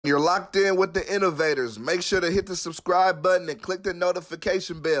You're locked in with the Innovators. Make sure to hit the subscribe button and click the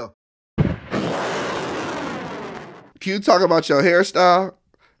notification bell. Can you talk about your hairstyle?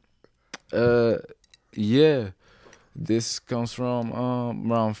 Yeah. This comes from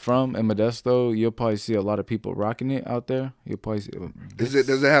where I'm from in Modesto. You'll probably see a lot of people rocking it out there. You'll probably see Does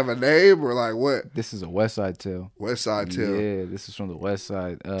it have a name or like what? This is a WestSide Tail. WestSide Tail. Yeah, this is from the West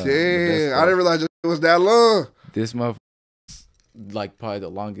Side. Damn, Modesto. I didn't realize it was that long. This motherfucker like probably the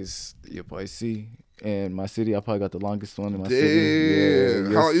longest you'll probably see in my city. I probably got the longest one in my city.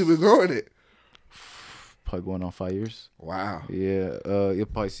 Yeah. How long you been growing it? Probably going on 5 years. Wow. Yeah. You'll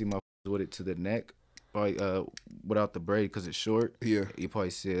probably see my with it to the neck. Probably without the braid because it's short. Yeah. You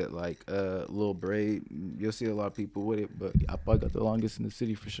probably see it like a little braid. You'll see a lot of people with it, but I probably got the longest in the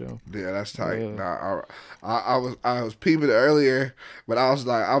city for sure. Yeah, that's tight. Yeah. Nah, I was peeping it earlier, but I was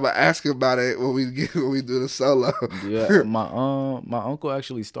like, I'm gonna ask him about it when we do the solo. Yeah, my uncle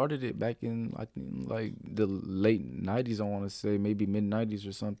actually started it back in I think like the late '90s. I want to say maybe mid '90s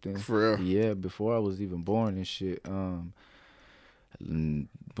or something. For real? Yeah, before I was even born and shit.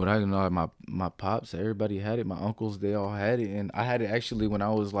 But I know my pops, everybody had it. My uncles, they all had it, and I had it actually when I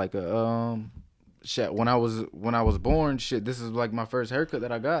was like a shit. When I was born, shit. This is like my first haircut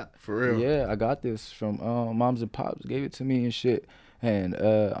that I got. For real? Yeah, I got this from moms and pops gave it to me and shit. And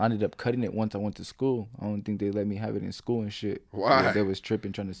I ended up cutting it once I went to school. I don't think they let me have it in school and shit. Why? Yeah, they was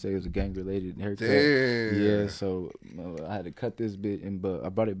tripping, trying to say it was a gang-related haircut. Damn. Yeah, so I had to cut this bit, but I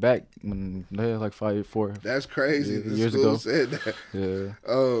brought it back when like 4 That's crazy. The years school ago. said that. Yeah.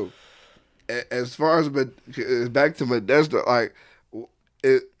 As far as back to Modesto,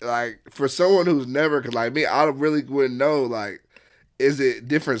 like for someone who's never, cause like me, I really wouldn't know like. Is it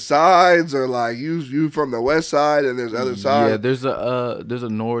different sides or like you from the west side and there's other sides? Yeah, there's a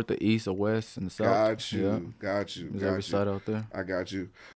north, a east, a west, and the south. Got you. There's every side out there. I got you.